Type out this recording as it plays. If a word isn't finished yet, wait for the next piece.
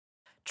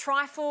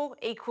Trifle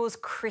equals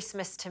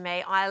Christmas to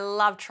me. I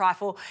love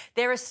trifle.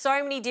 There are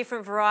so many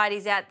different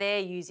varieties out there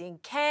using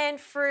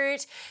canned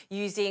fruit,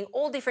 using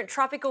all different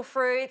tropical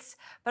fruits,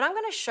 but I'm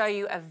going to show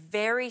you a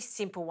very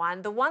simple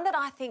one, the one that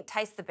I think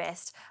tastes the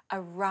best, a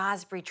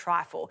raspberry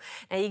trifle.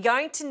 Now you're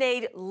going to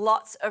need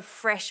lots of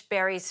fresh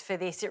berries for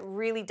this. It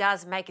really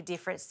does make a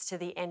difference to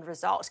the end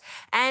result.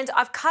 And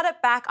I've cut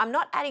it back. I'm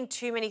not adding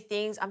too many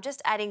things. I'm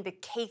just adding the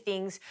key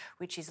things,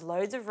 which is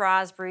loads of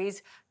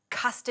raspberries,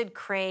 custard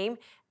cream,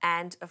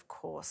 and of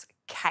course,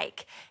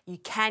 cake. You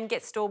can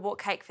get store-bought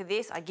cake for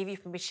this. I give you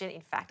permission.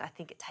 In fact, I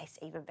think it tastes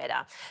even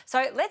better.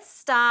 So let's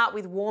start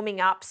with warming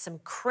up some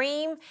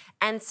cream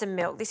and some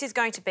milk. This is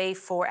going to be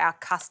for our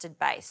custard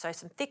base. So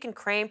some thickened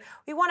cream.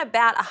 We want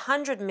about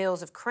 100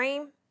 mils of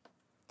cream.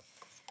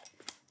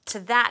 To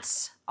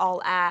that,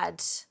 I'll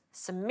add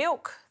some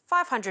milk,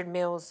 500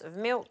 mils of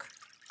milk,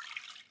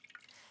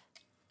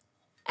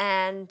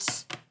 and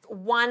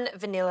 1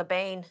 vanilla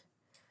bean.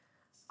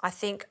 I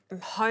think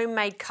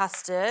homemade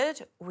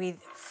custard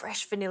with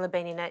fresh vanilla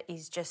bean in it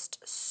is just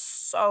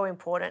so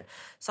important.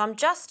 So I'm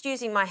just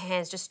using my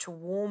hands just to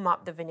warm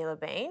up the vanilla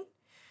bean.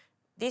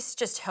 This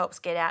just helps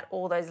get out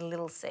all those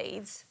little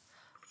seeds.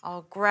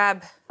 I'll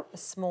grab a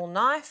small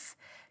knife,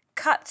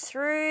 cut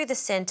through the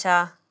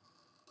centre,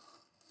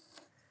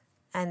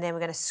 and then we're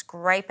going to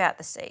scrape out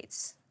the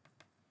seeds.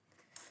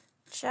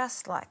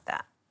 Just like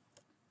that.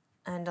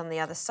 And on the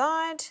other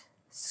side,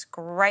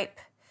 scrape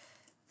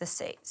the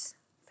seeds.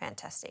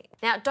 Fantastic.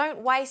 Now don't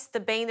waste the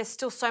bean, there's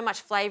still so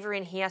much flavour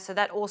in here, so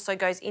that also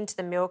goes into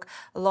the milk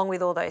along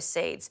with all those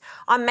seeds.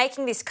 I'm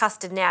making this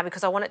custard now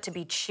because I want it to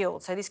be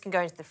chilled, so this can go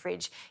into the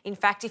fridge. In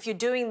fact, if you're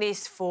doing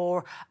this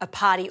for a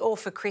party or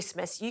for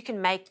Christmas, you can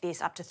make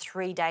this up to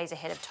 3 days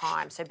ahead of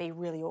time, so be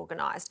really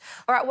organised.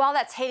 All right, while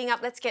that's heating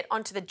up, let's get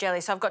onto the jelly.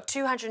 So I've got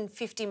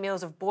 250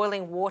 mils of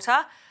boiling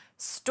water,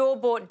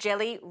 store-bought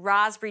jelly,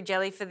 raspberry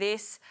jelly for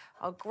this.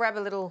 I'll grab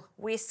a little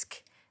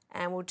whisk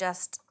and we'll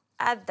just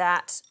add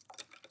that.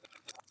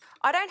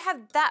 I don't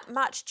have that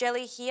much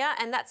jelly here,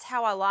 and that's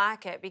how I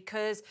like it,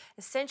 because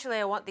essentially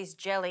I want this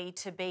jelly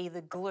to be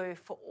the glue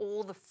for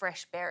all the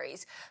fresh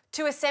berries.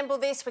 To assemble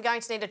this, we're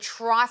going to need a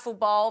trifle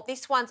bowl.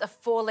 This one's a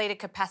 4-litre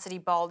capacity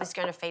bowl. This is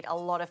going to feed a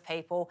lot of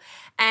people.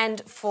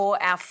 And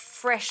for our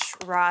fresh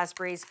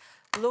raspberries,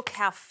 look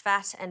how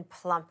fat and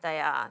plump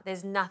they are.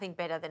 There's nothing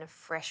better than a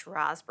fresh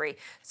raspberry.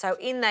 So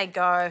in they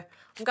go.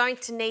 I'm going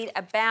to need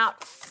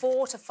about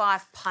 4 to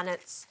 5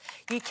 punnets.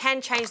 You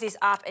can change this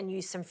up and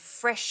use some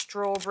fresh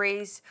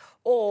strawberries,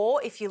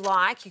 or if you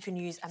like, you can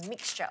use a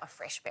mixture of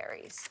fresh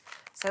berries.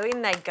 So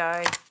in they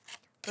go.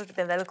 Look at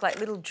them, they look like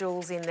little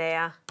jewels in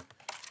there.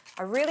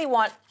 I really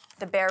want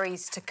the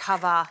berries to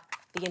cover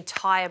the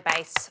entire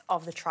base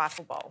of the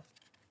trifle bowl.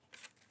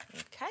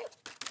 Okay.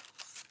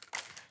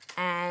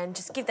 And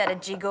just give that a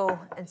jiggle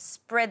and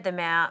spread them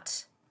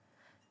out.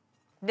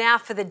 Now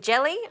for the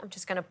jelly, I'm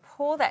just going to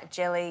pour that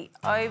jelly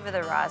over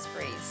the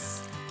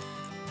raspberries.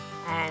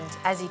 And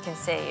as you can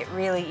see, it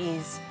really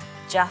is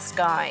just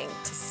going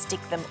to stick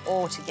them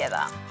all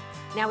together.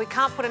 Now we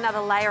can't put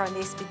another layer on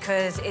this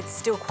because it's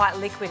still quite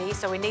liquidy,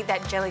 so we need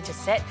that jelly to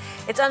set.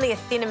 It's only a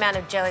thin amount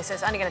of jelly, so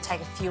it's only going to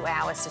take a few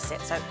hours to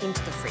set, so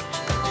into the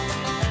fridge.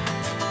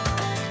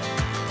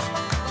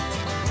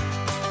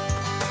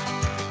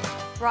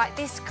 Right,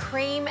 this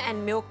cream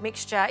and milk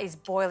mixture is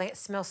boiling. It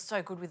smells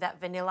so good with that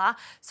vanilla.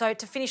 So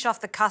to finish off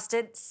the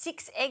custard,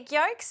 6 egg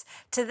yolks.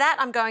 To that,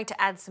 I'm going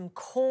to add some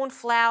corn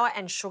flour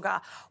and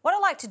sugar. What I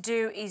like to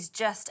do is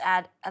just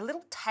add a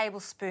little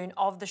tablespoon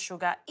of the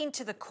sugar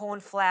into the corn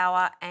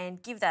flour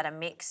and give that a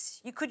mix.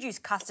 You could use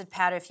custard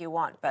powder if you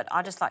want, but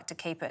I just like to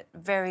keep it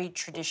very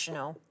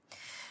traditional.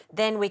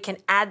 Then we can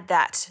add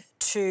that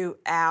to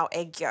our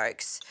egg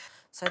yolks.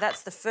 So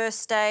that's the first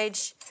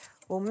stage.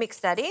 We'll mix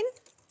that in.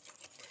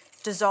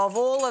 Dissolve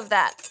all of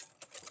that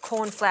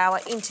corn flour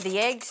into the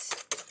eggs,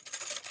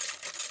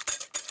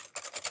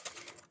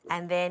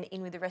 and then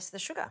in with the rest of the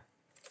sugar.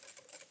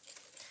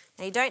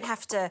 Now you don't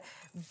have to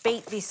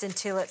beat this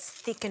until it's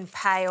thick and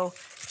pale.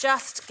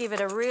 Just give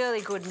it a really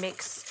good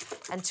mix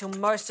until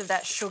most of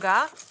that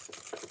sugar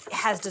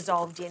has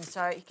dissolved in.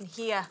 So you can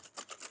hear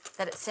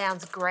that it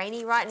sounds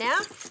grainy right now.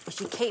 If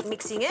you keep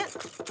mixing it,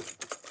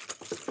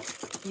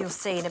 you'll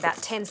see in about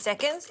 10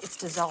 seconds it's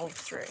dissolved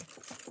through.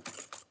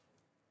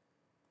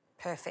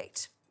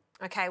 Perfect.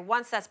 Okay,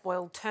 once that's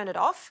boiled, turn it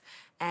off,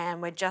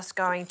 and we're just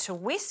going to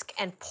whisk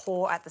and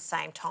pour at the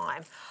same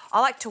time. I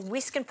like to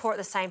whisk and pour at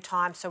the same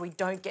time so we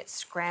don't get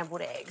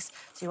scrambled eggs.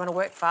 So you want to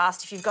work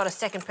fast. If you've got a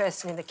second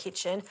person in the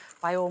kitchen,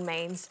 by all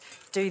means,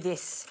 do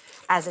this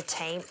as a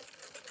team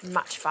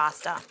much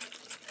faster.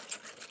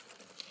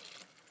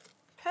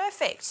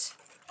 Perfect.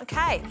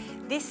 Okay,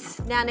 this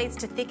now needs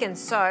to thicken,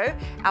 so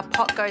our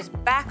pot goes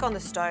back on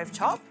the stove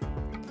top.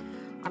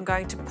 I'm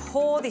going to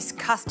pour this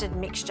custard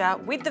mixture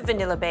with the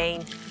vanilla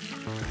bean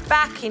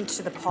back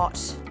into the pot.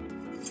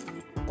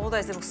 All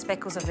those little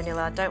speckles of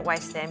vanilla, don't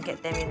waste them,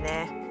 get them in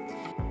there.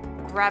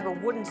 Grab a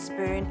wooden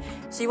spoon.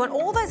 So you want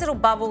all those little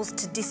bubbles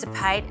to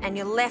dissipate and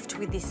you're left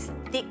with this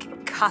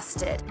thick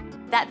custard.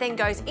 That then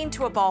goes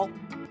into a bowl.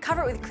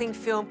 cover it with cling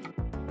film,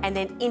 and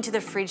then into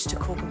the fridge to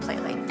cool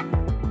completely.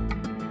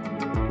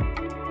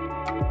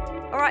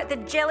 All right,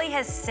 the jelly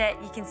has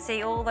set. You can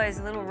see all those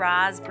little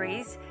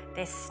raspberries.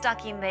 They're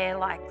stuck in there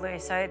like glue,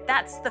 so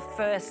that's the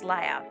first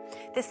layer.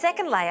 The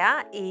second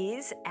layer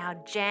is our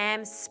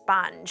jam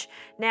sponge.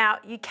 Now,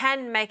 you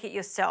can make it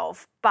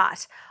yourself,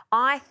 but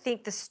I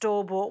think the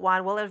store-bought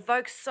one will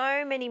evoke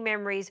so many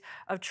memories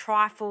of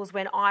trifles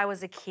when I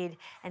was a kid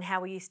and how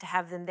we used to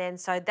have them then,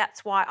 so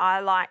that's why I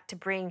like to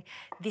bring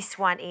this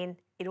one in.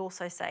 It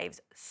also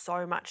saves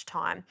so much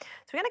time.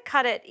 So we're gonna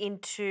cut it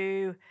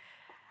into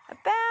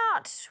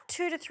about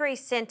 2 to 3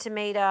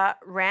 centimetre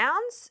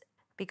rounds,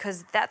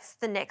 because that's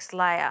the next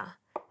layer.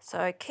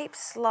 So keep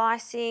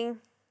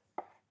slicing,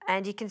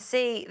 and you can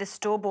see the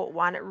store-bought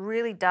one, it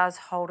really does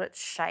hold its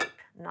shape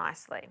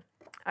nicely.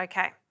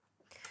 Okay,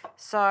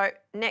 so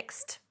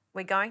next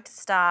we're going to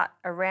start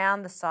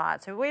around the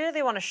sides. So we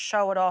really want to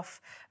show it off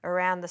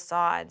around the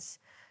sides.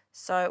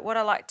 So what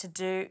I like to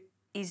do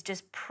is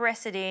just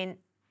press it in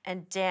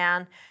and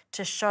down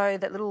to show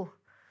that little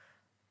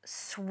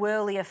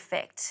swirly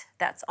effect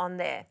that's on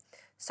there.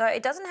 So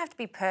it doesn't have to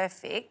be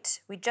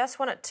perfect. We just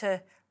want it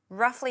to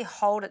roughly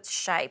hold its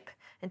shape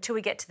until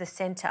we get to the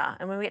centre.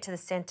 And when we get to the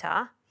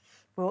centre,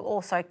 we'll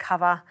also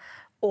cover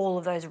all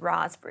of those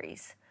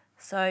raspberries.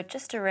 So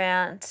just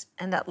around,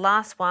 and that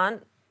last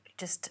one,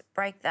 just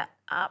break that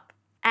up.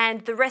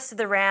 And the rest of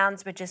the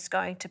rounds, we're just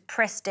going to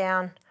press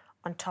down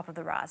on top of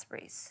the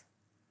raspberries.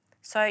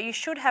 So you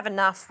should have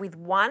enough with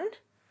one.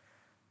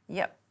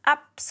 Yep,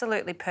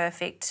 absolutely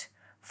perfect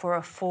for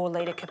a 4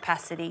 litre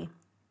capacity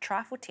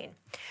trifle tin.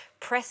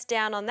 Press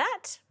down on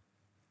that.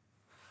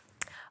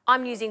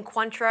 I'm using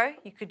Cointreau.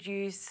 You could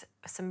use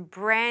some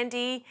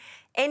brandy,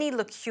 any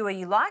liqueur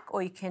you like,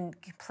 or you can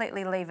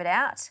completely leave it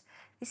out.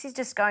 This is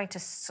just going to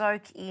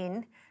soak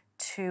in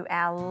to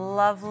our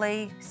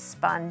lovely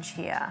sponge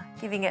here,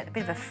 giving it a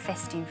bit of a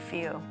festive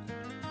feel.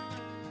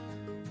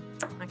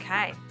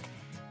 Okay,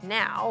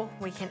 now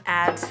we can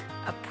add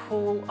a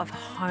pool of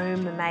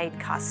homemade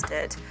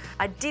custard.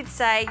 I did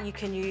say you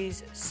can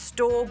use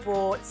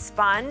store-bought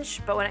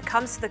sponge, but when it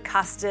comes to the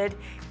custard,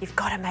 you've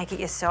got to make it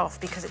yourself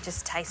because it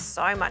just tastes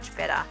so much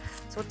better.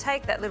 So we'll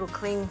take that little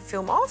cling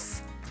film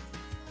off.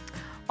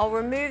 I'll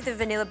remove the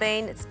vanilla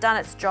bean. It's done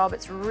its job.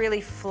 It's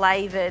really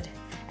flavoured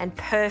and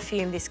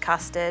perfumed, this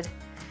custard.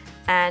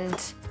 And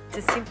it's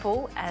as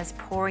simple as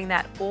pouring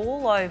that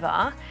all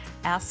over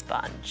our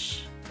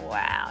sponge.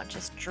 Wow,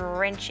 just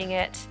drenching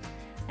it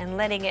and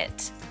letting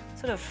it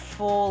sort of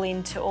fall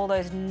into all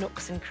those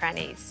nooks and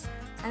crannies.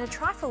 And a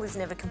trifle is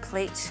never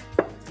complete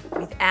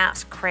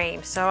without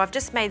cream. So I've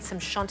just made some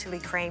chantilly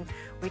cream,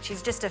 which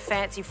is just a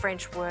fancy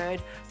French word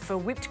for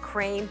whipped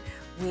cream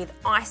with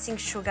icing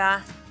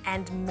sugar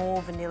and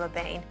more vanilla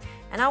bean.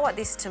 And I want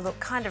this to look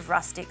kind of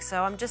rustic,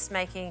 so I'm just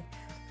making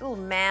little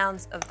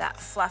mounds of that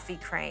fluffy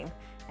cream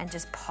and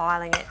just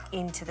piling it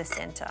into the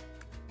centre.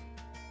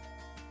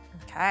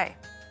 Okay.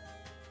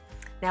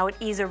 Now it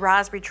is a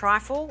raspberry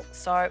trifle,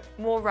 so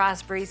more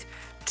raspberries,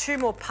 2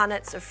 more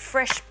punnets of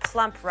fresh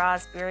plump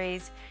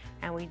raspberries,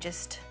 and we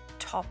just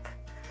top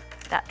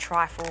that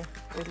trifle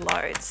with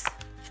loads.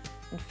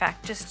 In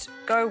fact, just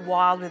go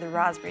wild with the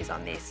raspberries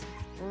on this.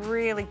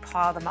 Really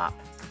pile them up.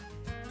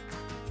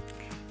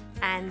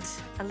 And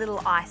a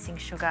little icing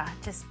sugar,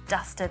 just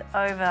dusted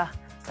over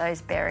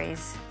those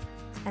berries.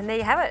 And there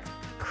you have it,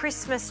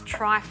 Christmas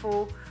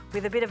trifle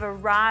with a bit of a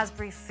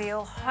raspberry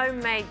feel,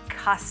 homemade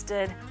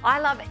custard. I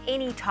love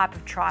any type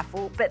of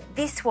trifle, but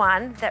this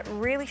one that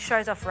really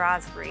shows off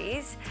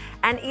raspberries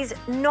and is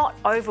not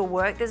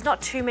overworked, there's not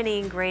too many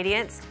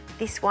ingredients,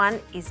 this one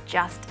is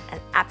just an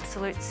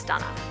absolute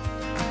stunner.